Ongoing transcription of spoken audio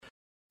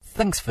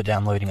Thanks for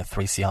downloading a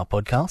 3CR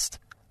podcast.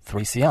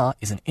 3CR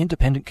is an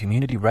independent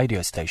community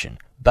radio station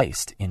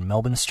based in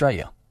Melbourne,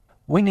 Australia.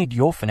 We need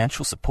your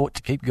financial support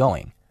to keep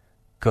going.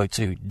 Go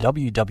to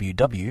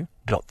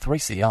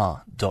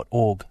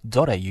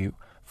www.3cr.org.au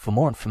for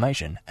more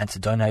information and to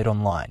donate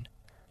online.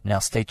 Now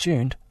stay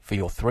tuned for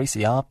your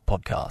 3CR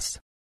podcast.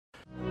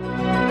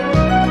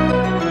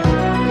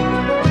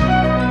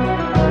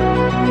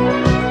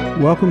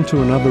 Welcome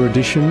to another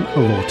edition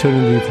of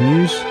Alternative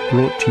News,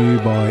 brought to you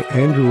by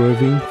Andrew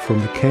Irving from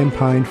the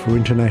Campaign for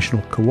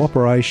International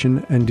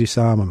Cooperation and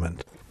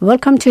Disarmament.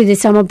 Welcome to the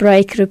summer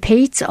break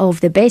repeats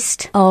of the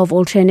best of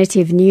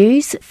alternative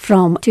news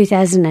from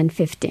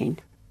 2015.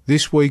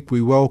 This week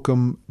we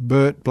welcome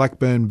Bert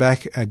Blackburn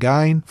back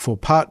again for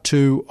part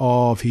 2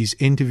 of his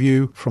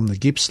interview from the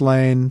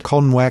Gippsland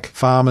Conwack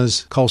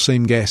Farmers Coal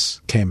Seam Gas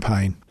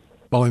campaign.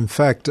 Well, in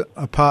fact,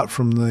 apart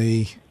from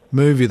the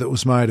movie that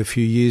was made a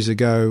few years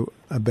ago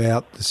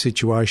about the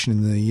situation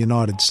in the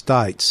United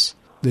States,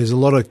 there's a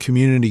lot of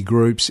community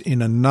groups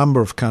in a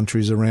number of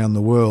countries around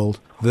the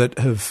world that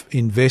have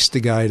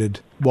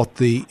investigated what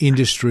the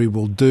industry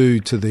will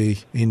do to the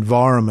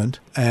environment.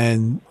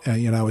 And,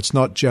 it's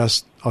not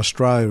just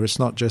Australia, it's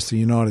not just the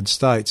United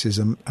States. There's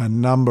a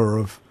number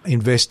of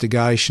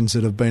investigations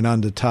that have been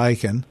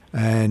undertaken,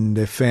 and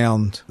they've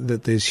found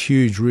that there's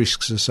huge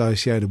risks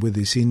associated with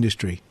this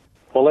industry.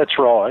 Well, that's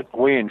right.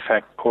 We, in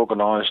fact,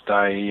 organised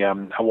a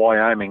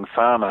Wyoming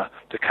farmer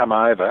to come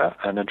over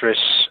and address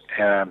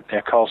our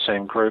coal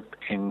seam group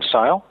in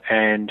Sale,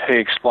 and he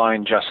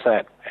explained just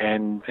that.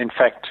 And, in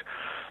fact,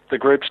 the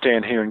groups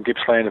down here in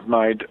Gippsland have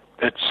made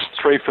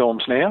 3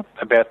 films now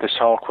about this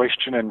whole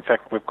question. In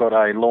fact, we've got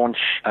a launch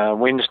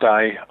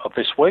Wednesday of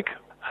this week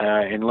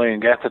in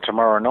Leongatha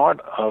tomorrow night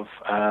of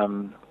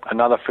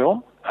another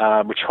film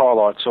which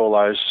highlights all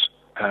those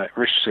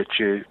risks that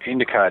you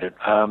indicated.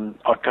 Can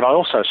I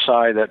also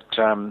say that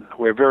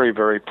we're very,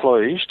 very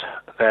pleased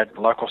that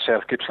local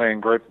South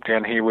Gippsland group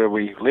down here where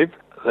we live,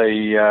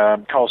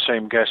 the Coal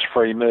Seam Gas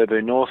Free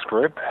Merbau North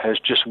group, has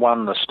just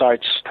won the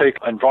state's Peak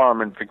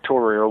Environment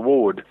Victoria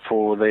Award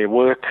for their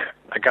work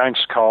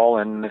against coal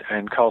and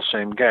coal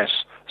seam gas.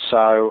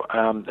 So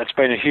it's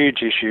been a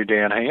huge issue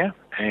down here,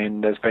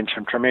 and there's been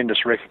some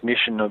tremendous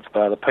recognition of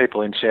the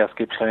people in South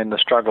Gippsland, the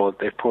struggle that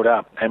they've put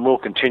up, and we'll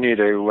continue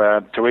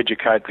to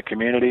educate the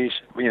communities,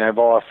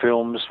 via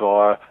films,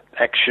 via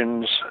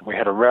actions. We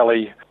had a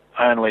rally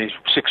only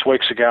 6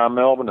 weeks ago in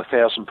Melbourne.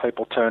 1,000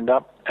 people turned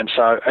up, and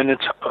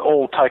it's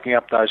all taking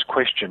up those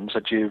questions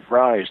that you've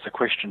raised, the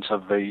questions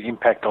of the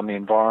impact on the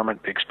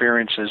environment, the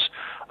experiences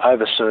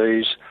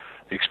overseas,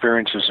 the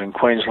experiences in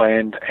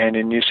Queensland and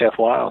in New South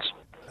Wales.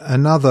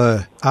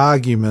 Another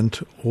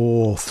argument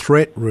or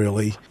threat,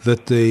 really,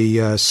 that the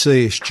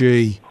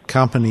CSG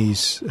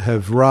companies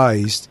have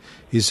raised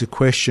is the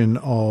question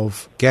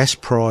of gas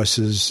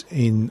prices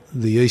in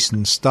the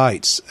eastern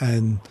states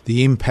and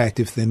the impact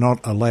if they're not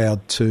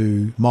allowed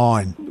to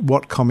mine.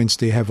 What comments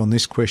do you have on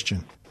this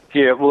question?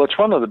 Yeah, well, it's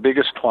one of the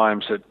biggest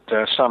claims that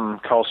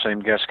some coal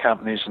seam gas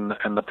companies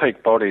and the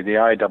peak body, the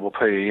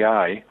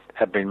APPEA,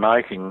 have been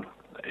making,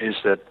 is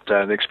that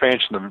the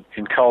expansion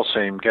in coal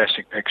seam gas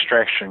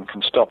extraction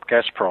can stop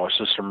gas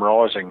prices from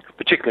rising,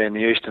 particularly in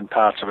the eastern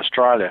parts of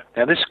Australia.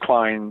 Now, this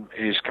claim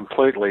is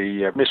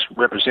completely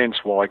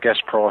misrepresents why gas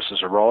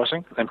prices are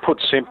rising, and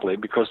put simply,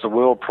 because the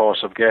world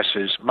price of gas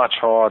is much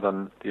higher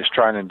than the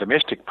Australian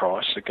domestic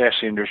price, the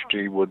gas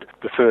industry would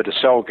prefer to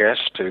sell gas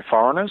to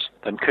foreigners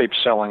than keep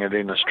selling it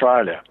in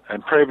Australia.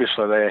 And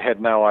previously they had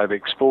no way of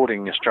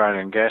exporting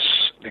Australian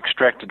gas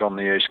extracted on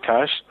the east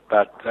coast,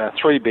 but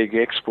 3 big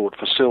export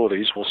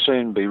facilities will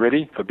soon be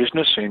ready for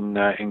business in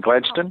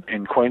Gladstone,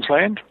 in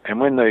Queensland.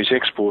 And when these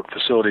export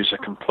facilities are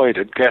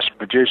completed, gas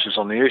producers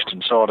on the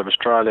eastern side of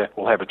Australia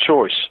will have a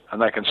choice, and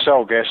they can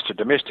sell gas to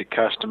domestic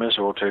customers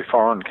or to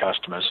foreign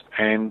customers,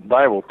 and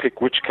they will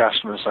pick which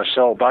customers they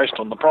sell based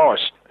on the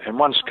price. And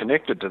once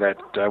connected to that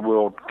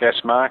world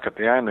gas market,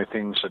 the only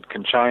things that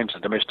can change the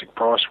domestic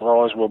price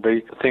rise will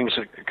be the things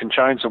that can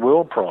change the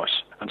world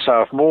price. And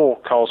so if more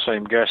coal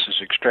seam gas is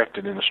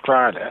extracted in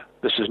Australia,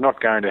 this is not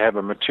going to have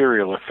a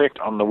material effect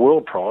on the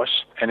world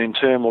price, and in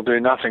turn will do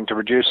nothing to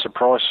reduce the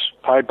price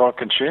paid by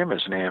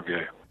consumers, in our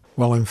view.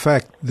 Well, in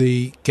fact,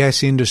 the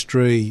gas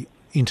industry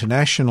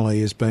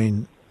internationally has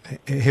been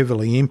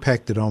heavily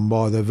impacted on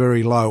by the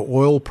very low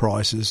oil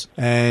prices,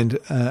 and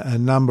a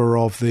number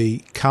of the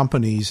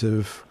companies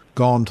have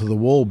gone to the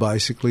wall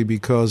basically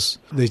because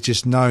there's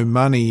just no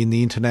money in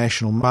the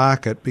international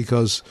market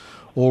because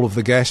all of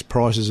the gas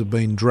prices have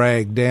been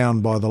dragged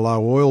down by the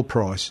low oil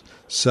price.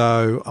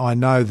 So I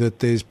know that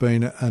there's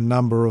been a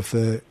number of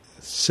the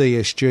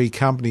CSG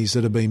companies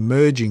that have been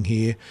merging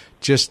here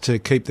just to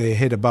keep their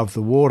head above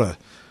the water.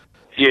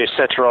 Yes,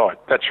 that's right.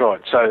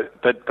 So,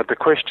 but the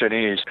question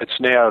is, it's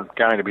now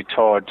going to be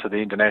tied to the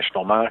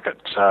international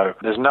market. So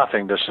there's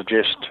nothing to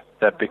suggest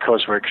that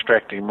because we're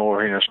extracting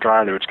more in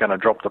Australia, it's going to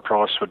drop the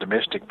price for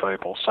domestic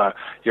people. So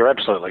you're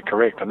absolutely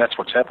correct, and that's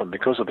what's happened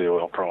because of the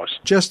oil price.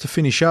 Just to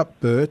finish up,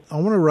 Bert, I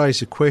want to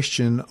raise a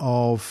question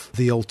of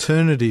the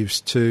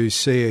alternatives to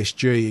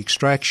CSG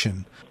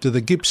extraction. The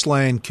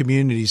Gippsland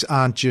communities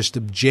aren't just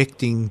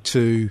objecting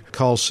to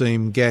coal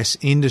seam gas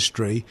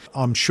industry.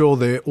 I'm sure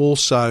they're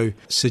also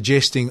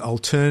suggesting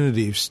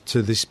alternatives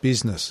to this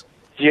business.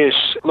 Yes,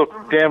 look,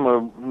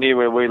 down near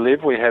where we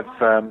live, we have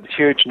a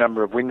huge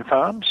number of wind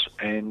farms,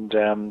 and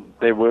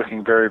they're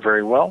working very,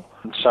 very well.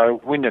 So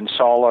wind and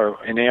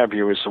solar, in our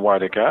view, is the way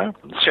to go.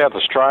 South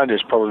Australia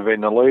has probably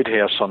been the lead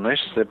house on this.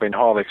 They've been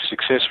highly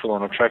successful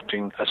in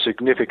attracting a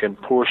significant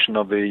portion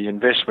of the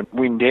investment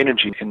wind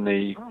energy in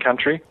the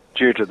country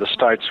due to the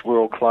state's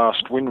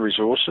world-class wind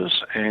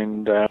resources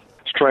and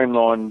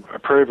streamlined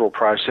approval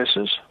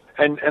processes.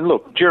 And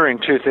look, during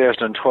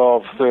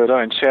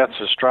 2012-13, South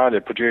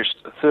Australia produced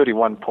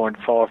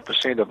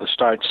 31.5% of the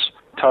state's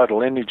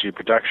total energy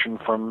production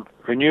from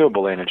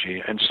renewable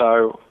energy. And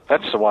so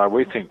that's the way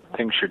we think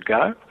things should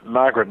go.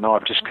 Margaret and I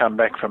have just come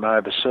back from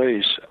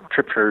overseas, a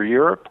trip through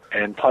Europe,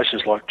 and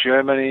places like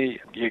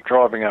Germany, you're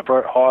driving up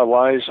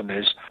highways and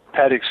there's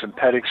paddocks and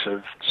paddocks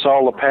of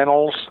solar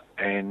panels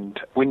and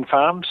wind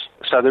farms.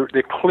 So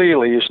there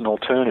clearly is an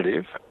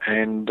alternative,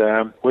 and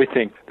we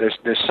think there's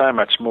so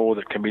much more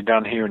that can be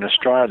done here in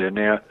Australia.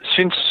 Now,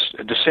 since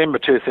December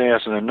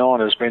 2009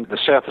 has been the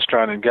South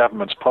Australian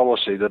government's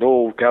policy that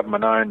all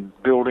government-owned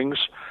buildings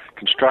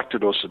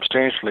constructed or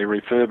substantially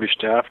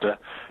refurbished after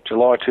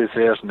July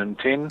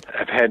 2010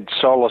 have had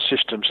solar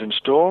systems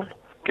installed.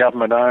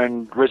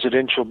 Government-owned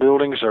residential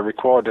buildings are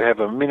required to have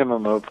a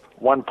minimum of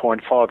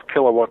 1.5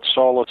 kilowatt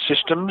solar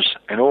systems,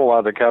 and all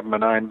other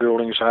government-owned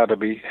buildings are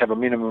to have a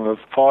minimum of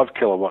 5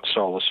 kilowatt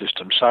solar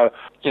systems. So,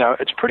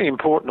 it's pretty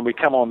important that we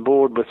come on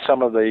board with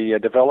some of the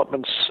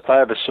developments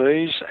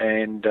overseas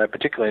and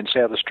particularly in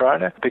South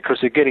Australia, because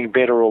they're getting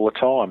better all the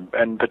time,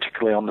 and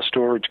particularly on the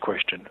storage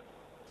question.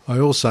 I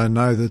also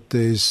know that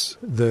there's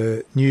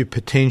the new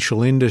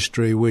potential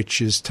industry which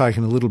has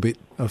taken a little bit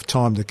of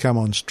time to come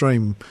on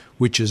stream,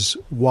 which is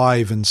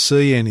wave and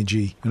sea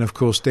energy. And of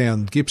course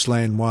down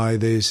Gippsland Way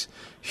there's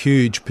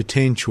huge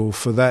potential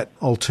for that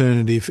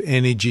alternative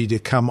energy to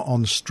come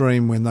on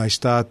stream when they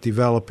start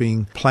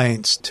developing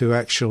plants to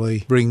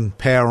actually bring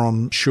power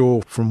on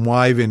shore from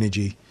wave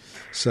energy.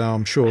 So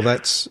I'm sure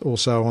that's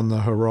also on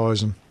the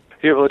horizon.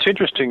 Yeah, well, it's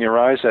interesting you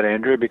raise that,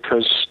 Andrew,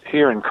 because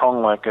here in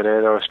CONWAC at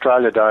our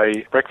Australia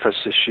Day breakfast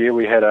this year,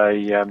 we had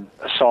a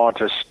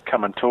scientist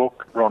come and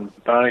talk, Ron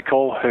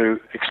Barnacle, who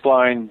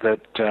explained that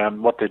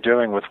what they're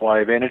doing with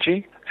wave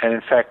energy, and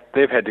in fact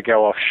they've had to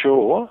go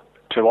offshore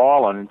to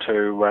Ireland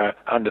to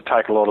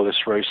undertake a lot of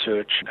this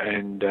research,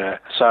 and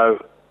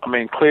so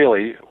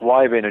clearly,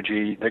 wave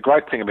energy, the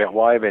great thing about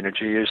wave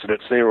energy is that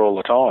it's there all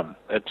the time.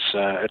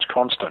 It's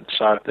constant.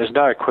 So there's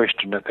no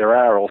question that there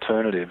are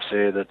alternatives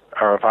there that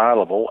are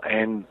available,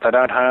 and they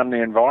don't harm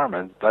the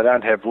environment. They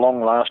don't have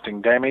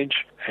long-lasting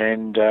damage,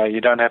 and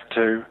you don't have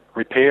to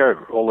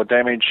repair all the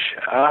damage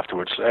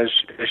afterwards, as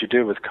you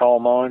do with coal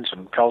mines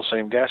and coal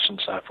seam gas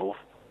and so forth.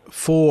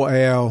 For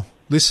our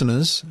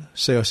listeners,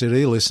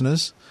 CICD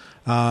listeners,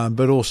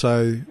 but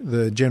also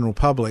the general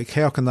public,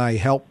 how can they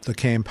help the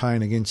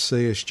campaign against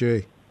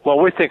CSG? Well,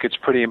 we think it's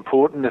pretty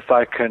important if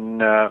they can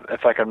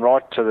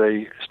write to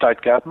the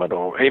state government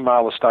or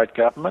email the state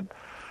government,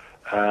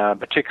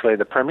 particularly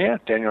the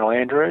Premier, Daniel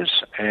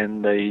Andrews,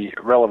 and the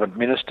relevant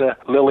minister,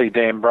 Lily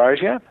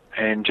D'Ambrosio,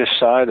 and just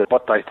say that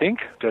what they think,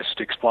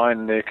 just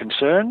explain their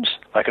concerns.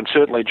 They can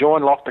certainly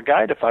join Lock the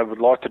Gate if they would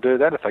like to do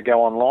that. If they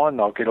go online,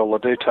 they'll get all the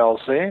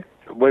details there.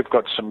 We've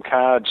got some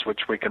cards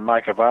which we can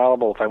make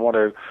available if they want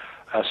to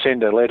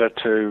send a letter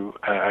to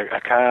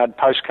a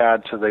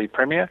postcard to the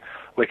Premier.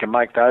 We can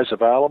make those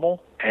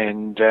available,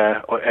 and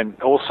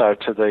also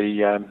to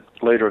the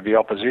Leader of the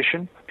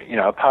Opposition,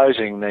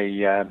 opposing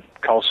the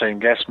coal seam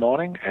gas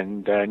mining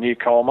and new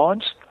coal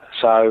mines.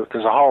 So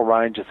there's a whole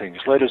range of things.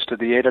 Letters to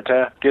the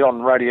editor, get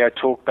on radio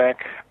talkback.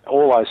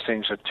 All those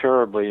things are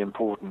terribly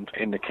important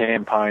in the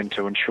campaign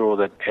to ensure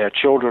that our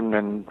children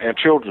and our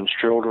children's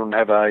children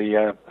have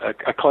a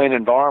clean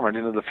environment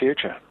into the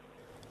future.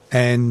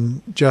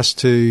 And just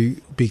to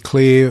be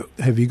clear,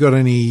 have you got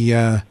any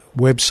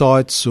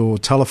websites or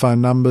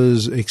telephone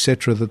numbers,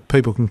 etc., that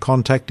people can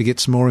contact to get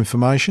some more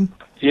information?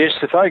 Yes,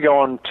 if they go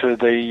on to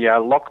the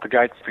Lock the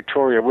Gate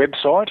Victoria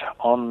website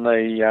on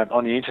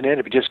the internet,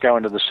 if you just go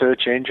into the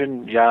search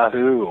engine,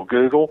 Yahoo or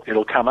Google,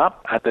 it'll come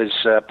up.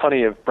 There's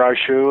plenty of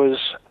brochures.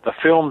 The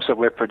films that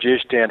we've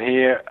produced down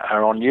here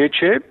are on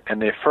YouTube,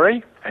 and they're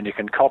free, and you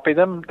can copy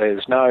them.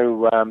 There's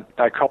no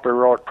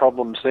copyright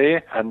problems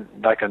there, and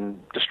they can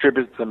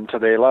distribute them to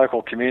their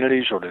local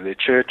communities or to their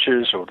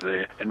churches or to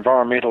their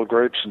environmental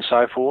groups and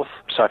so forth.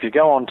 So if you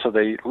go on to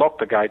the Lock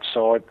the Gate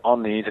site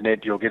on the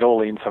internet, you'll get all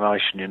the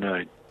information you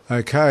need.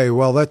 Okay,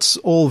 well, that's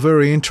all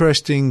very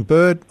interesting,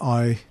 Bert.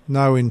 I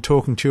know in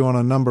talking to you on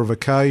a number of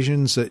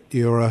occasions that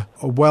you're a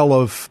well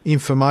of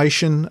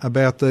information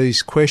about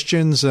these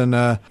questions,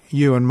 and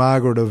you and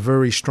Margaret are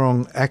very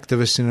strong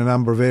activists in a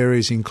number of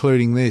areas,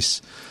 including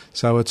this.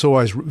 So it's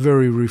always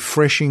very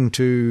refreshing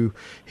to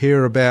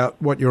hear about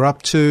what you're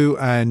up to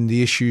and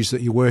the issues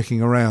that you're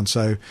working around.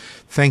 So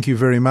thank you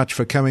very much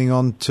for coming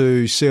on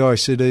to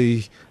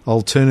CICD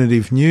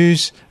Alternative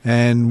News,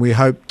 and we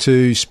hope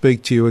to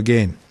speak to you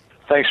again.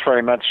 Thanks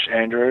very much,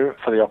 Andrew,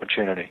 for the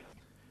opportunity.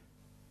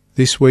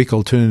 This week,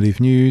 Alternative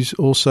News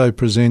also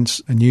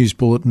presents a news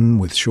bulletin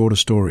with shorter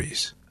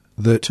stories.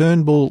 The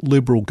Turnbull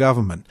Liberal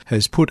government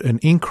has put an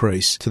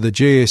increase to the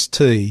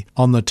GST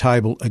on the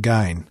table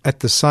again. At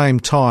the same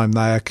time,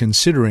 they are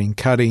considering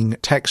cutting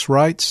tax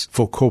rates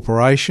for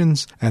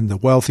corporations and the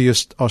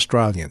wealthiest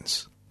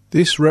Australians.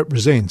 This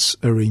represents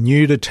a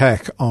renewed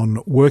attack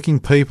on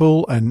working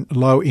people and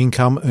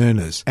low-income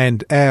earners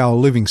and our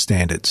living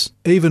standards.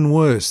 Even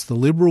worse, the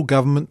Liberal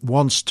government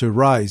wants to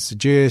raise the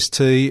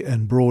GST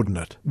and broaden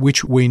it,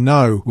 which we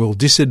know will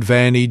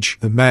disadvantage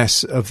the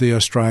mass of the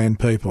Australian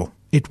people.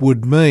 It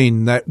would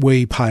mean that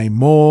we pay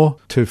more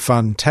to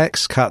fund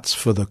tax cuts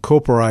for the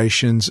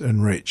corporations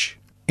and rich.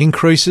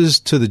 Increases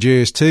to the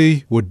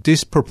GST would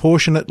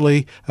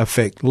disproportionately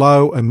affect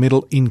low and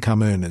middle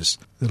income earners.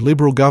 The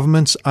Liberal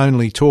government's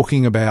only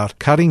talking about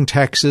cutting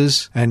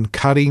taxes and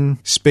cutting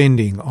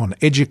spending on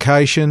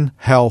education,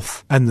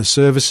 health and the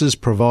services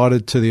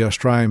provided to the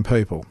Australian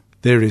people.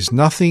 There is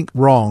nothing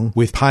wrong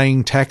with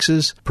paying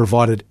taxes,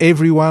 provided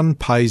everyone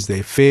pays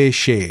their fair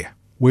share.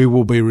 We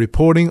will be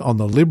reporting on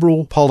the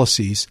Liberal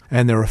policies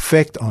and their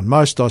effect on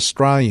most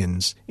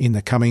Australians in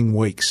the coming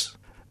weeks.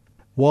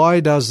 Why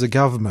does the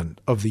government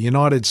of the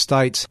United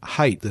States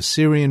hate the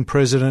Syrian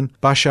President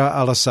Bashar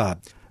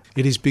al-Assad?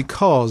 It is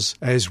because,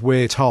 as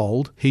we're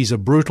told, he's a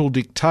brutal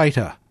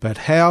dictator. But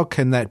how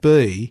can that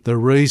be the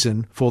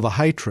reason for the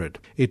hatred?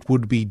 It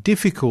would be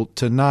difficult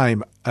to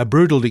name a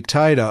brutal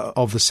dictator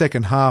of the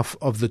second half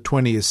of the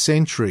 20th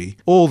century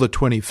or the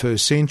 21st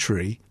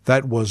century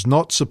that was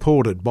not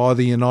supported by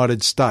the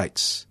United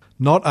States.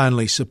 Not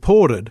only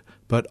supported,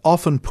 but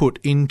often put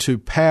into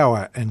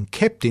power and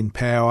kept in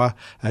power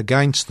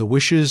against the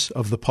wishes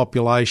of the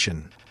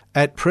population.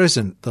 At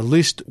present, the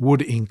list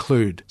would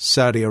include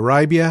Saudi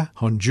Arabia,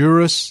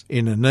 Honduras,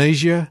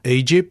 Indonesia,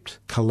 Egypt,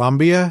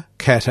 Colombia,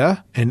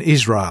 Qatar, and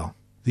Israel.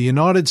 The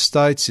United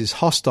States is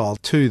hostile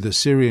to the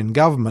Syrian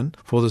government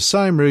for the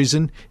same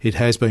reason it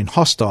has been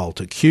hostile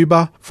to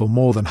Cuba for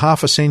more than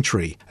half a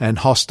century and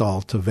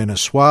hostile to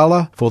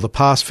Venezuela for the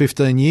past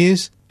 15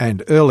 years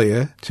and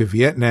earlier to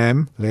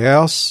Vietnam,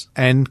 Laos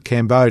and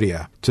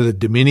Cambodia, to the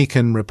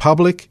Dominican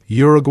Republic,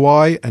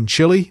 Uruguay and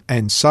Chile,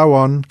 and so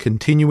on,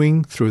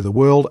 continuing through the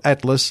World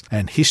Atlas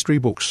and history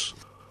books.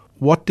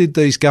 What did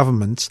these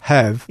governments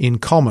have in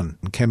common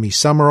can be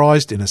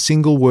summarised in a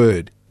single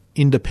word: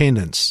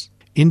 independence.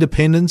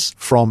 Independence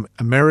from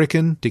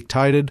American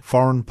dictated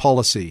foreign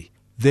policy,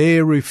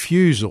 their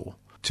refusal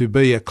to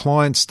be a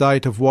client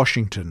state of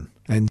Washington,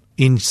 and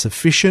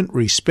insufficient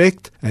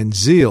respect and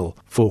zeal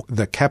for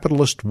the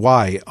capitalist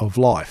way of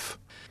life.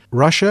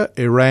 Russia,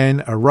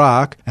 Iran,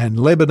 Iraq and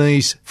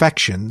Lebanese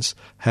factions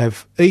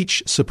have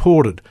each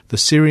supported the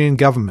Syrian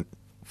government.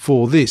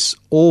 For this,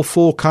 all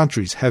four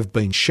countries have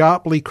been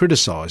sharply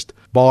criticised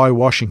by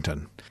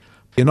Washington.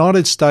 The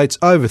United States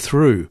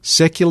overthrew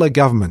secular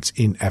governments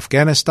in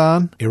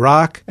Afghanistan,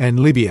 Iraq and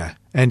Libya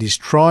and is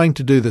trying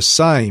to do the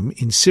same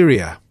in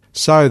Syria.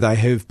 So they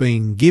have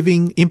been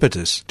giving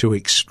impetus to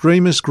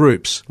extremist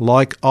groups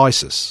like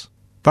ISIS.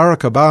 Barack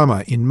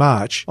Obama in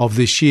March of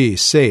this year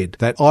said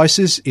that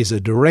ISIS is a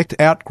direct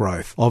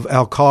outgrowth of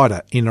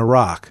Al-Qaeda in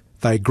Iraq.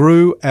 They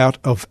grew out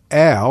of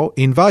our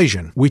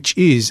invasion, which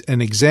is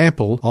an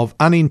example of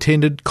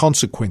unintended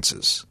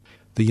consequences.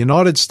 The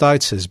United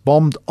States has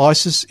bombed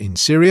ISIS in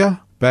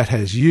Syria, but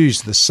has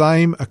used the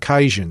same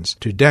occasions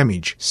to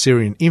damage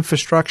Syrian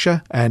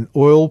infrastructure and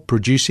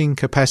oil-producing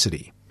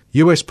capacity.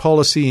 US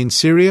policy in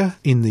Syria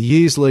in the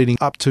years leading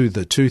up to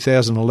the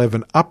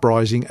 2011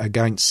 uprising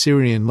against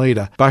Syrian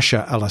leader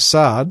Bashar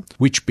al-Assad,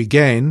 which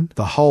began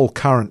the whole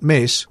current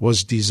mess,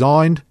 was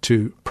designed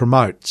to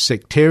promote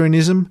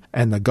sectarianism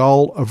and the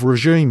goal of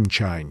regime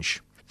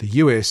change. The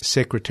US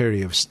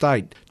Secretary of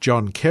State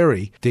John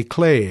Kerry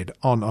declared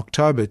on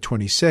October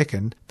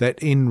 22nd that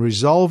in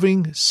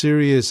resolving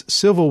Syria's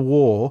civil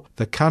war,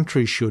 the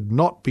country should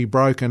not be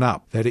broken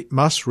up, that it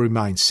must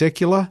remain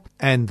secular,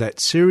 and that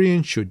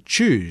Syrians should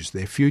choose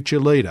their future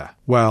leader.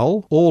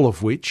 Well, all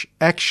of which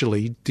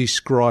actually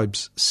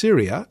describes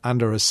Syria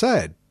under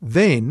Assad.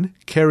 Then,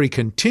 Kerry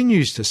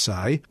continues to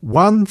say,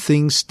 one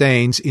thing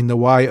stands in the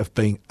way of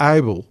being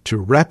able to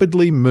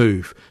rapidly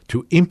move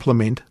to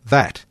implement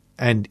that,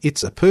 and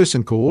it's a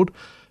person called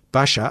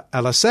Bashar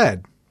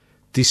al-Assad.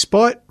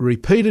 Despite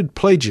repeated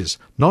pledges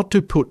not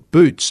to put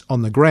boots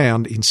on the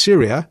ground in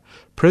Syria,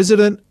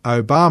 President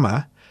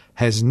Obama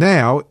has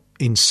now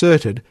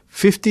inserted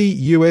 50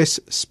 US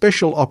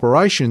Special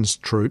Operations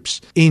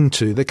troops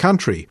into the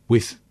country,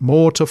 with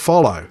more to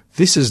follow.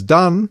 This is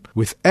done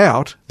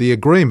without the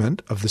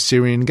agreement of the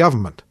Syrian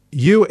government.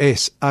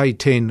 US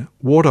A-10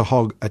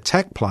 Waterhog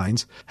attack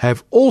planes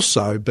have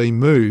also been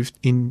moved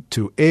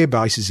into air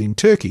bases in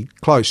Turkey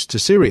close to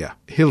Syria.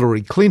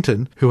 Hillary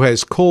Clinton, who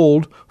has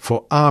called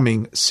for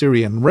arming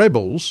Syrian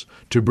rebels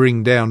to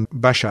bring down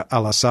Bashar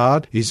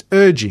al-Assad, is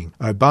urging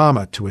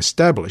Obama to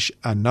establish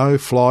a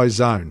no-fly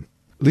zone.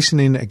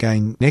 Listen in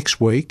again next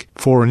week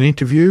for an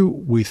interview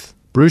with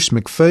Bruce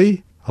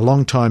McPhee, a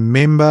long-time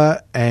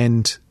member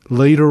and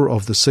leader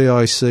of the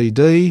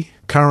CICD,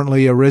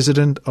 currently a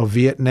resident of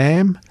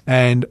Vietnam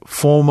and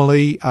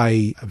formerly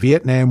a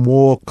Vietnam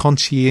War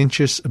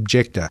conscientious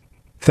objector.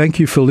 Thank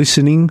you for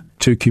listening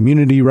to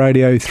Community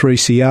Radio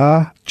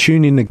 3CR.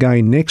 Tune in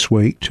again next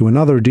week to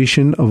another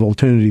edition of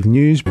Alternative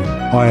News.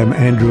 I am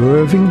Andrew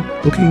Irving,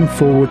 looking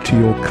forward to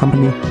your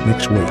company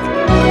next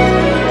week.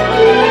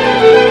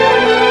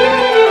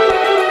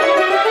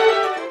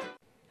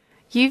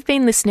 You've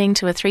been listening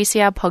to a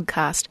 3CR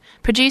podcast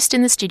produced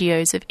in the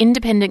studios of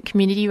independent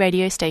community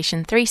radio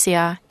station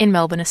 3CR in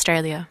Melbourne,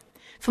 Australia.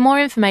 For more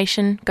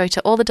information, go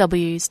to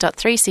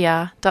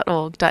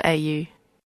allthews.3cr.org.au.